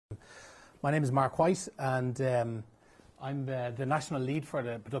My name is Mark White, and I'm the national lead for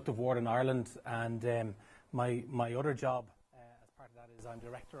the Productive Ward in Ireland. And my other job as part of that is I'm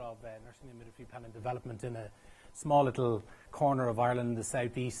director of nursing and midwifery plan and development in a small little corner of Ireland in the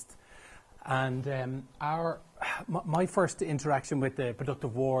southeast. And my first interaction with the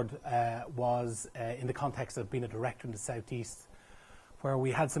Productive Ward was in the context of being a director in the southeast, where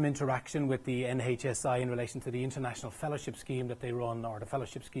we had some interaction with the NHSI in relation to the international fellowship scheme that they run, or the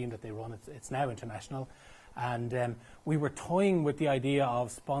fellowship scheme that they run. It's now international. And we were toying with the idea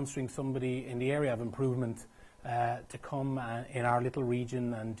of sponsoring somebody in the area of improvement to come in our little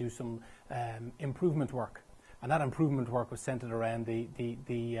region and do some improvement work. And that improvement work was centred around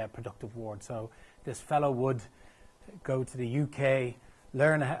the Productive Ward. So this fellow would go to the UK,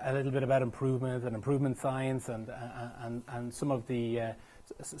 learn a little bit about improvement and improvement science and some of the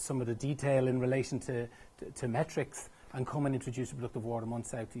detail in relation to metrics, and come and introduce a Productive Ward in one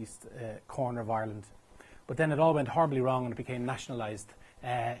southeast corner of Ireland. But then it all went horribly wrong and it became nationalised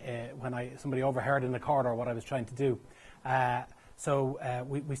when somebody overheard in the corridor what I was trying to do. So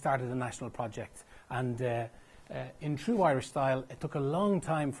we started a national project, and in true Irish style, it took a long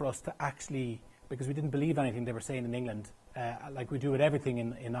time for us to actually, because we didn't believe anything they were saying in England, like we do with everything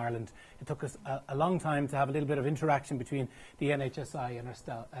in Ireland. It took us a long time to have a little bit of interaction between the NHSI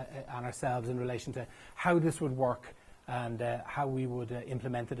and ourselves in relation to how this would work and how we would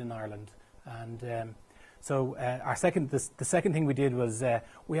implement it in Ireland. And so the second thing we did was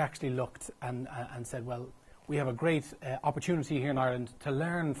we actually looked and said, well, we have a great opportunity here in Ireland to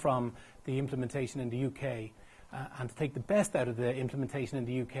learn from the implementation in the UK. And to take the best out of the implementation in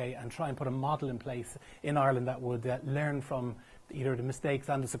the UK and try and put a model in place in Ireland that would learn from either the mistakes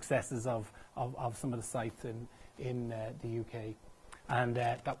and the successes of some of the sites in the UK. And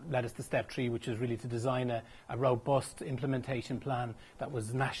that led us to step 3, which is really to design a robust implementation plan that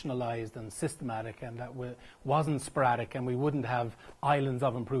was nationalised and systematic, and that wasn't sporadic, and we wouldn't have islands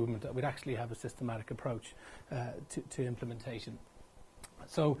of improvement, that we'd actually have a systematic approach to implementation.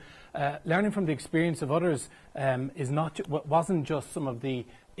 So learning from the experience of others wasn't just some of the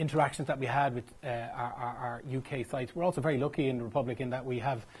interactions that we had with our UK sites. We're also very lucky in the Republic in that we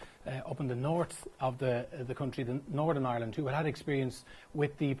have up in the north of the country, the Northern Ireland, who had experience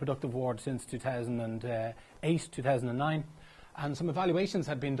with the Productive Ward since 2008, 2009. And some evaluations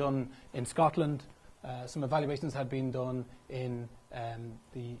had been done in Scotland. Some evaluations had been done in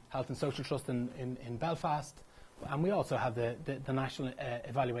the Health and Social Trust in Belfast. And we also have the national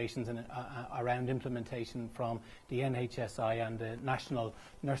evaluations around implementation from the NHSI and the National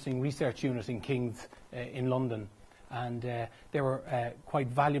Nursing Research Unit in King's in London. And they were quite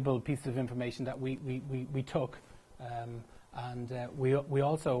valuable pieces of information that we took. I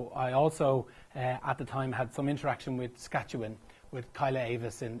also at the time had some interaction with Saskatchewan, with Kyla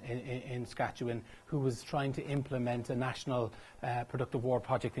Avis in Saskatchewan, who was trying to implement a national Productive Ward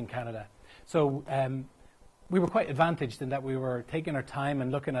project in Canada. So we were quite advantaged in that we were taking our time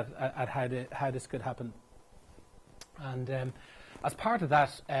and looking at how this could happen. And as part of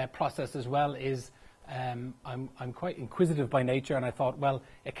that process as well is I'm quite inquisitive by nature, and I thought, well,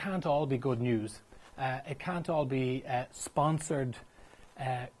 it can't all be good news. It can't all be sponsored,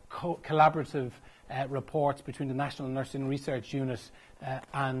 collaborative reports between the National Nursing Research Unit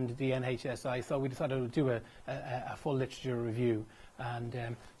and the NHSI. So we decided to do a full literature review.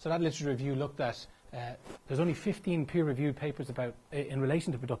 And so that literature review looked at there's only 15 peer-reviewed papers in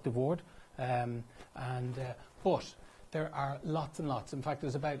relation to Productive Ward, but there are lots and lots. In fact,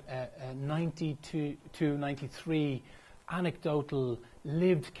 there's about 90 to 93 anecdotal,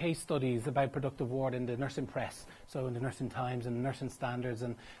 lived case studies about Productive Ward in the nursing press, so in the Nursing Times and the Nursing Standards,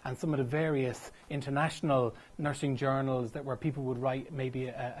 and some of the various international nursing journals where people would write maybe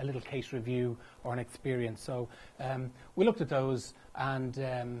a little case review or an experience. So we looked at those,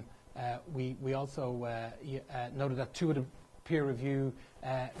 and we also noted that 2 of the peer review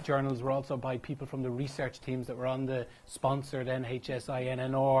journals were also by people from the research teams that were on the sponsored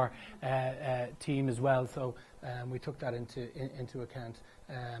NHSI NNR team as well. So we took that into account.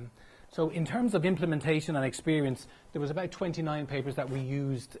 So in terms of implementation and experience, there was about 29 papers that we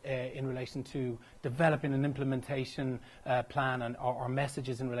used in relation to developing an implementation plan or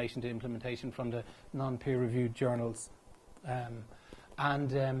messages in relation to implementation from the non-peer reviewed journals.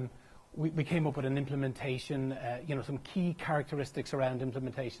 we came up with an implementation, some key characteristics around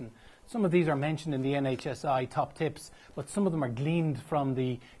implementation. Some of these are mentioned in the NHSI top tips, but some of them are gleaned from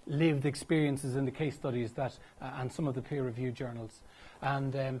the lived experiences in the case studies and some of the peer-reviewed journals.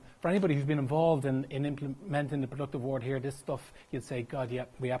 And for anybody who's been involved in implementing the productive ward here, this stuff, you'd say, God, yeah,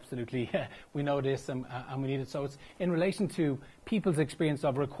 we absolutely, we know this and we need it. So it's in relation to people's experience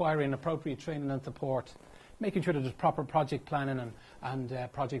of requiring appropriate training and support, making sure that there's proper project planning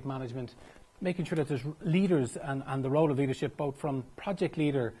and project management, making sure that there's leaders and the role of leadership, both from project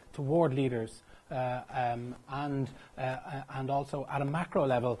leader to ward leaders, and also at a macro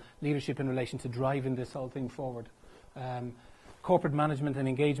level, leadership in relation to driving this whole thing forward. Corporate management and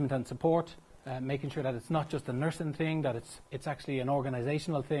engagement and support, making sure that it's not just a nursing thing, that it's actually an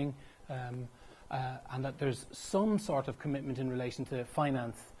organisational thing, and that there's some sort of commitment in relation to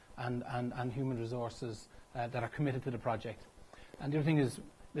finance and human resources that are committed to the project. And the other thing is a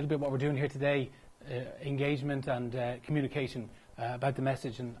little bit what we're doing here today, engagement and communication about the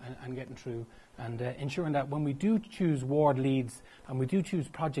message and getting through, and ensuring that when we do choose ward leads and we do choose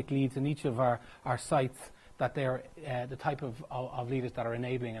project leads in each of our sites, that they're the type of leaders that are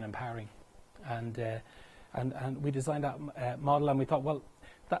enabling and empowering. And we designed that model, and we thought, well,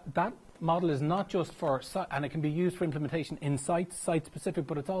 that model is not just for, and it can be used for implementation in site-specific,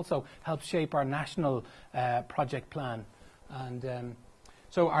 but it also helps shape our national project plan. And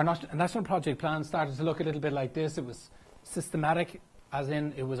so our national project plan started to look a little bit like this. It was systematic, as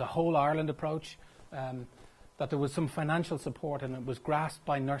in it was a whole Ireland approach, that there was some financial support, and it was grasped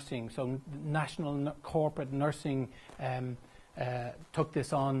by nursing. So national corporate nursing took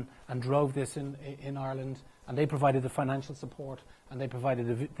this on and drove this in Ireland, and they provided the financial support, and they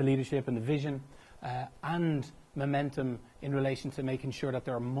provided the leadership and the vision and momentum in relation to making sure that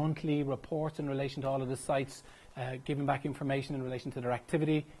there are monthly reports in relation to all of the sites, giving back information in relation to their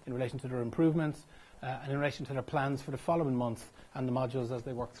activity, in relation to their improvements, and in relation to their plans for the following month and the modules as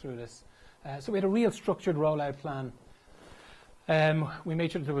they work through this. So we had a real structured rollout plan. We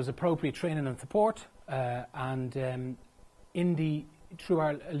made sure that there was appropriate training and support, and through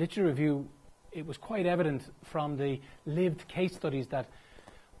our literature review, it was quite evident from the lived case studies that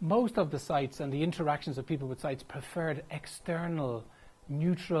most of the sites and the interactions of people with sites preferred external,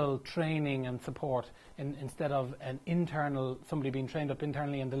 neutral training and support instead of an internal, somebody being trained up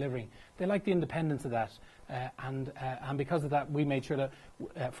internally and delivering. They like the independence of that, and because of that, we made sure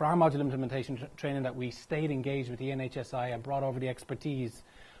that for our module implementation training that we stayed engaged with the NHSI and brought over the expertise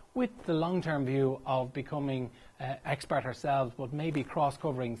with the long-term view of becoming expert ourselves, but maybe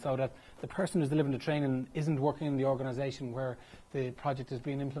cross-covering, so that the person who's delivering the training isn't working in the organisation where the project is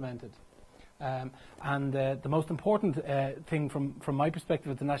being implemented. And the most important thing from my perspective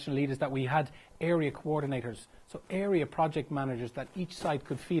as the national lead is that we had area coordinators, so area project managers that each site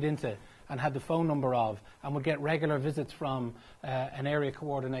could feed into and had the phone number of, and would get regular visits from an area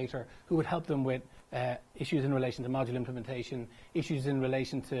coordinator who would help them with issues in relation to module implementation, issues in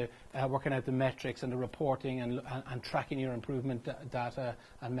relation to working out the metrics and the reporting and tracking your improvement data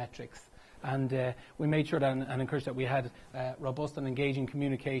and metrics. And we made sure that and encouraged that we had robust and engaging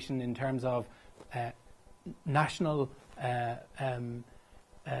communication in terms of national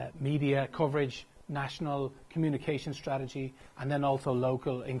media coverage, national communication strategy, and then also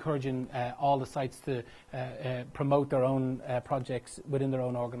local, encouraging all the sites to promote their own projects within their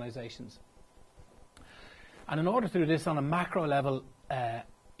own organisations. And in order to do this on a macro level,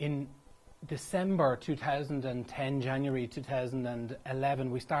 in December 2010, January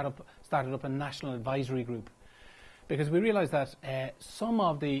 2011, we started up a national advisory group, because we realised that some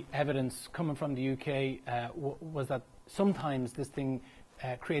of the evidence coming from the UK was that sometimes this thing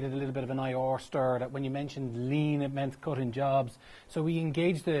created a little bit of an IR stir, that when you mentioned lean, it meant cutting jobs. So we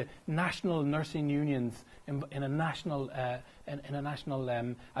engaged the national nursing unions in a national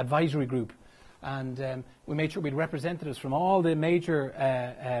advisory group. And we made sure we had representatives from all the major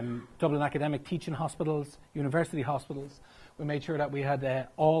Dublin academic teaching hospitals, university hospitals. We made sure that we had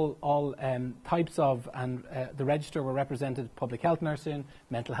all types of, and the register were represented, public health nursing,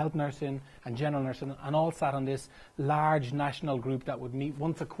 mental health nursing, and general nursing, and all sat on this large national group that would meet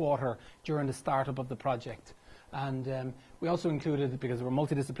once a quarter during the startup of the project. And we also included, because we're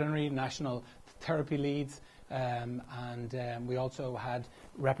multidisciplinary, national therapy leads, and we also had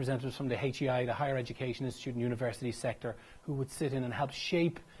representatives from the HEI, the Higher Education Institute and University sector, who would sit in and help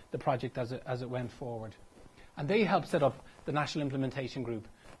shape the project as it went forward. And they helped set up the National Implementation Group,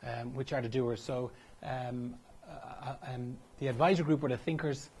 which are the doers. So the advisory group were the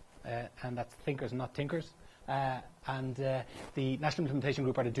thinkers, and that's thinkers, not tinkers. and the National Implementation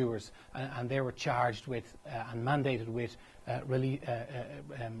Group are the doers, and they were charged with and mandated with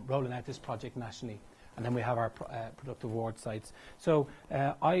rolling out this project nationally. And then we have our productive ward sites. So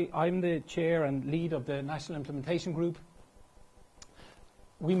I'm the chair and lead of the National Implementation Group.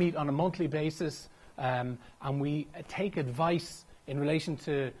 We meet on a monthly basis, and we take advice in relation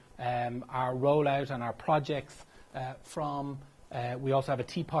to our rollout and our projects from. We also have a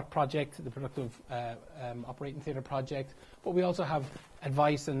Teapot project, the Productive Operating Theatre project, but we also have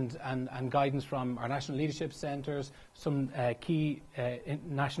advice and guidance from our national leadership centres, some key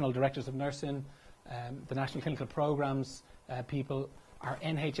national directors of nursing, the national clinical programmes people. Our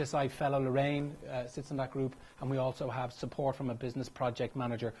NHSI fellow Lorraine sits in that group, and we also have support from a business project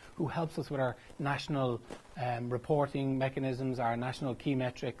manager who helps us with our national reporting mechanisms, our national key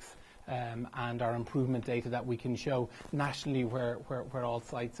metrics, and our improvement data that we can show nationally where all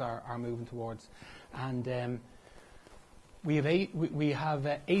sites are moving towards. And we have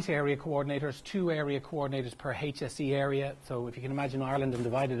 8 area coordinators, 2 area coordinators per HSE area. So if you can imagine Ireland and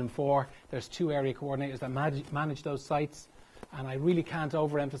divided in 4, there's 2 area coordinators that manage those sites. And I really can't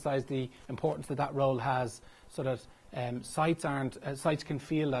overemphasize the importance that role has, so that sites can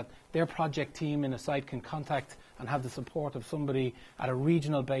feel that their project team in a site can contact and have the support of somebody at a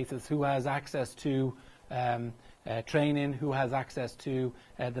regional basis who has access to training, who has access to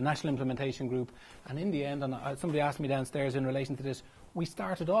the National Implementation Group. And in the end, and somebody asked me downstairs in relation to this, we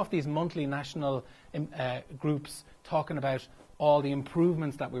started off these monthly national groups talking about all the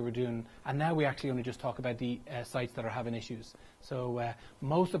improvements that we were doing, and now we actually only just talk about the sites that are having issues. So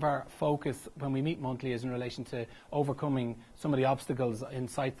most of our focus when we meet monthly is in relation to overcoming some of the obstacles in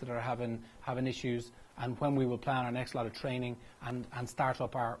sites that are having issues, and when we will plan our next lot of training and start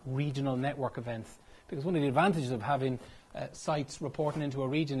up our regional network events. Because one of the advantages of having sites reporting into a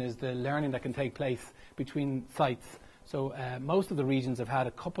region is the learning that can take place between sites. So most of the regions have had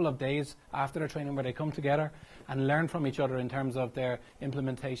a couple of days after their training where they come together and learn from each other in terms of their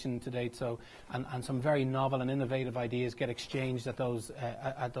implementation to date. So and some very novel and innovative ideas get exchanged at those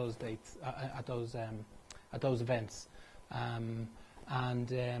dates, at those events.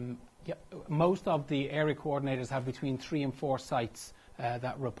 Yeah, most of the area coordinators have between 3 and 4 sites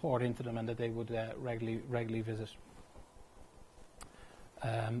that report into them and that they would regularly visit.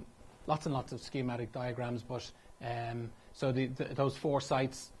 Lots and lots of schematic diagrams, but so those 4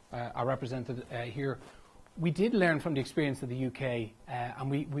 sites are represented here. We did learn from the experience of the UK, and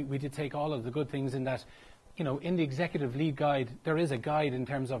we did take all of the good things in that, you know, in the executive lead guide, there is a guide in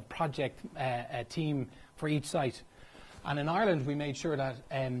terms of project team for each site. And in Ireland, we made sure that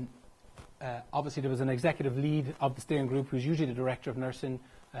obviously there was an executive lead of the steering group who's usually the director of nursing,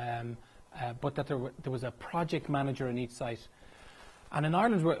 but that there was a project manager in each site. And in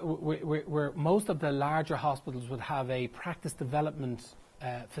Ireland, where most of the larger hospitals would have a practice development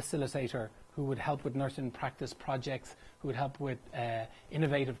facilitator who would help with nursing practice projects, who would help with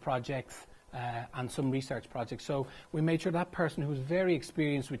innovative projects and some research projects. So we made sure that person who was very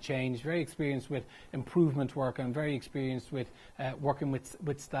experienced with change, very experienced with improvement work, and very experienced with working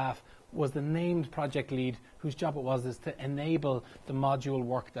with staff was the named project lead, whose job it was is to enable the module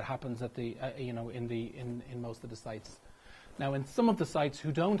work that happens at the in most of the sites. Now, in some of the sites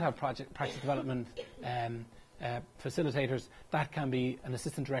who don't have practice development facilitators, that can be an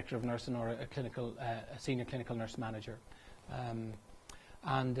assistant director of nursing or a senior clinical nurse manager.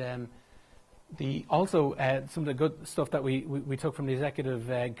 Also some of the good stuff that we took from the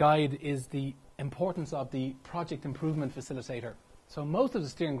executive guide is the importance of the project improvement facilitator. So most of the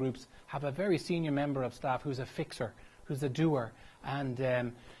steering groups have a very senior member of staff who's a fixer, who's a doer,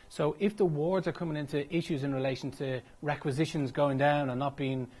 and so if the wards are coming into issues in relation to requisitions going down and not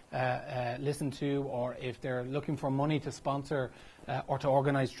being listened to, or if they're looking for money to sponsor or to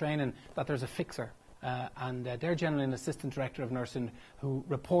organise training, that there's a fixer. And they're generally an assistant director of nursing who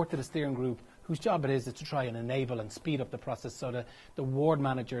report to the steering group, whose job it is to try and enable and speed up the process so that the ward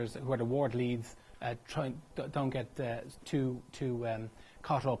managers, who are the ward leads, don't get too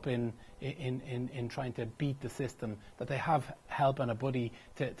caught up in trying to beat the system, that they have help and a buddy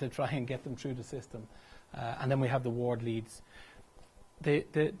to try and get them through the system. And then we have the ward leads.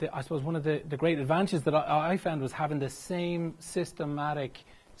 I suppose one of the great advantages that I found was having the same systematic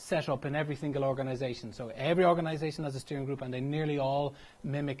setup in every single organisation. So every organisation has a steering group, and they nearly all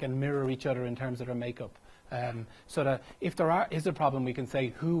mimic and mirror each other in terms of their makeup. So that if there is a problem, we can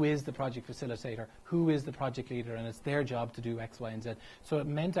say who is the project facilitator, who is the project leader, and it's their job to do X, Y, and Z. So it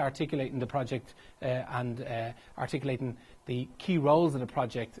meant articulating the project and articulating the key roles of the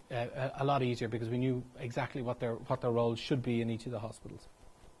project a lot easier, because we knew exactly what their roles should be in each of the hospitals.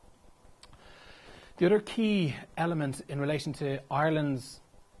 The other key element in relation to Ireland's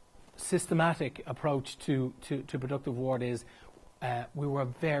systematic approach to productive ward is we were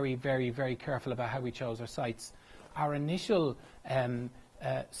very, very, very careful about how we chose our sites. Our initial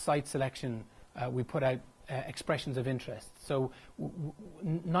site selection, we put out expressions of interest. So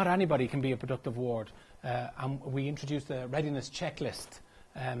not anybody can be a productive ward. And we introduced a readiness checklist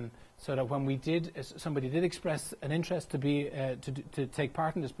so that when somebody did express an interest to take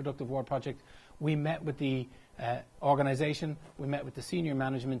part in this productive ward project, we met with the organisation, we met with the senior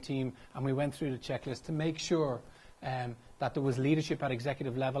management team, and we went through the checklist to make sure that there was leadership at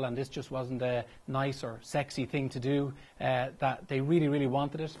executive level, and this just wasn't a nice or sexy thing to do, that they really, really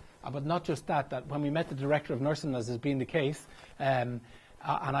wanted it. But not just that when we met the Director of Nursing, as has been the case, and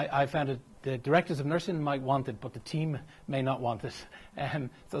I found that the directors of nursing might want it, but the team may not want it.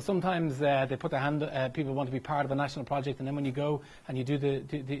 So sometimes they put their hand, people want to be part of a national project, and then when you go and you do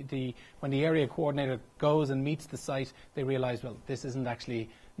when the area coordinator goes and meets the site, they realise, well, this isn't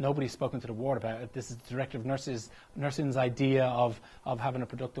actually, nobody's spoken to the ward about it. This is the Director of Nursing's idea of having a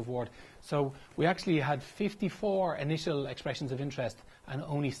productive ward. So we actually had 54 initial expressions of interest, and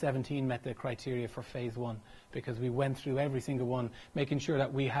only 17 met the criteria for phase 1, because we went through every single one, making sure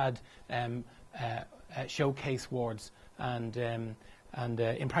that we had showcase wards, and in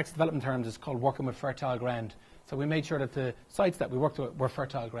practice development terms it's called working with fertile ground. So we made sure that the sites that we worked with were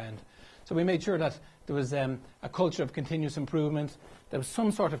fertile ground. So we made sure that there was a culture of continuous improvement. There was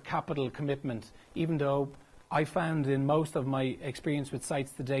some sort of capital commitment, even though I found in most of my experience with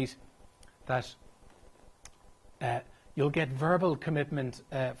sites to date that you'll get verbal commitment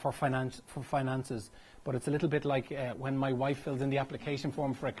for finances, but it's a little bit like when my wife fills in the application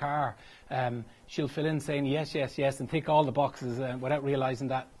form for a car. She'll fill in saying yes, yes, yes, and tick all the boxes without realising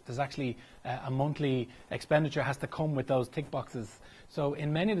that there's actually a monthly expenditure has to come with those tick boxes. So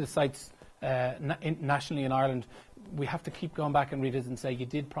in many of the sites nationally in Ireland, we have to keep going back and read it and say, you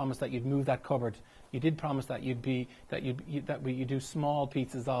did promise that you'd move that cupboard. You did promise that you do small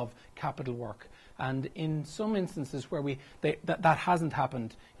pieces of capital work. And in some instances where that hasn't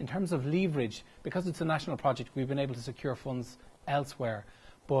happened, in terms of leverage, because it's a national project, we've been able to secure funds elsewhere.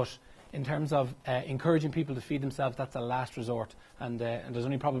 But in terms of encouraging people to feed themselves, that's a last resort. And there's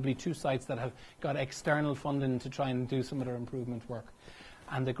only probably 2 sites that have got external funding to try and do some of their improvement work.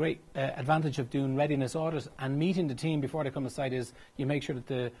 And the great advantage of doing readiness audits and meeting the team before they come to site is you make sure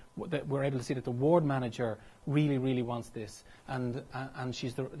that we're able to see that the ward manager really, really wants this, and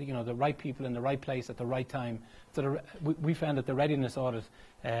she's the right people in the right place at the right time. So we found that the readiness audit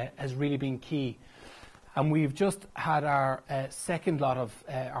has really been key. And we've just had our second lot of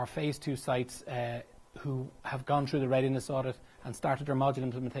our phase 2 sites who have gone through the readiness audit and started their module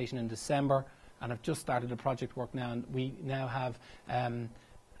implementation in December, and have just started the project work now. And we now have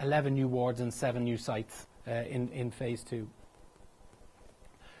 11 new wards and 7 new sites in phase 2.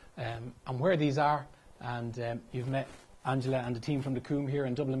 And where these are, and you've met Angela and the team from the Coombe here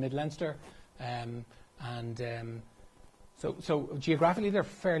in Dublin Mid Leinster, so geographically they're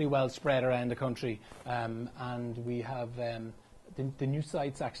fairly well spread around the country, and we have the new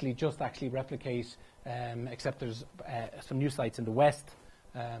sites actually replicate, except there's some new sites in the west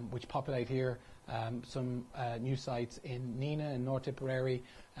which populate here, some new sites in Neenah and North Tipperary,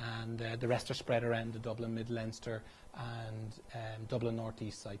 and the rest are spread around the Dublin Mid Leinster and Dublin North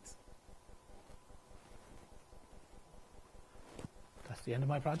East sites. That's the end of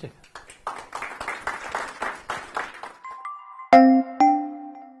my project.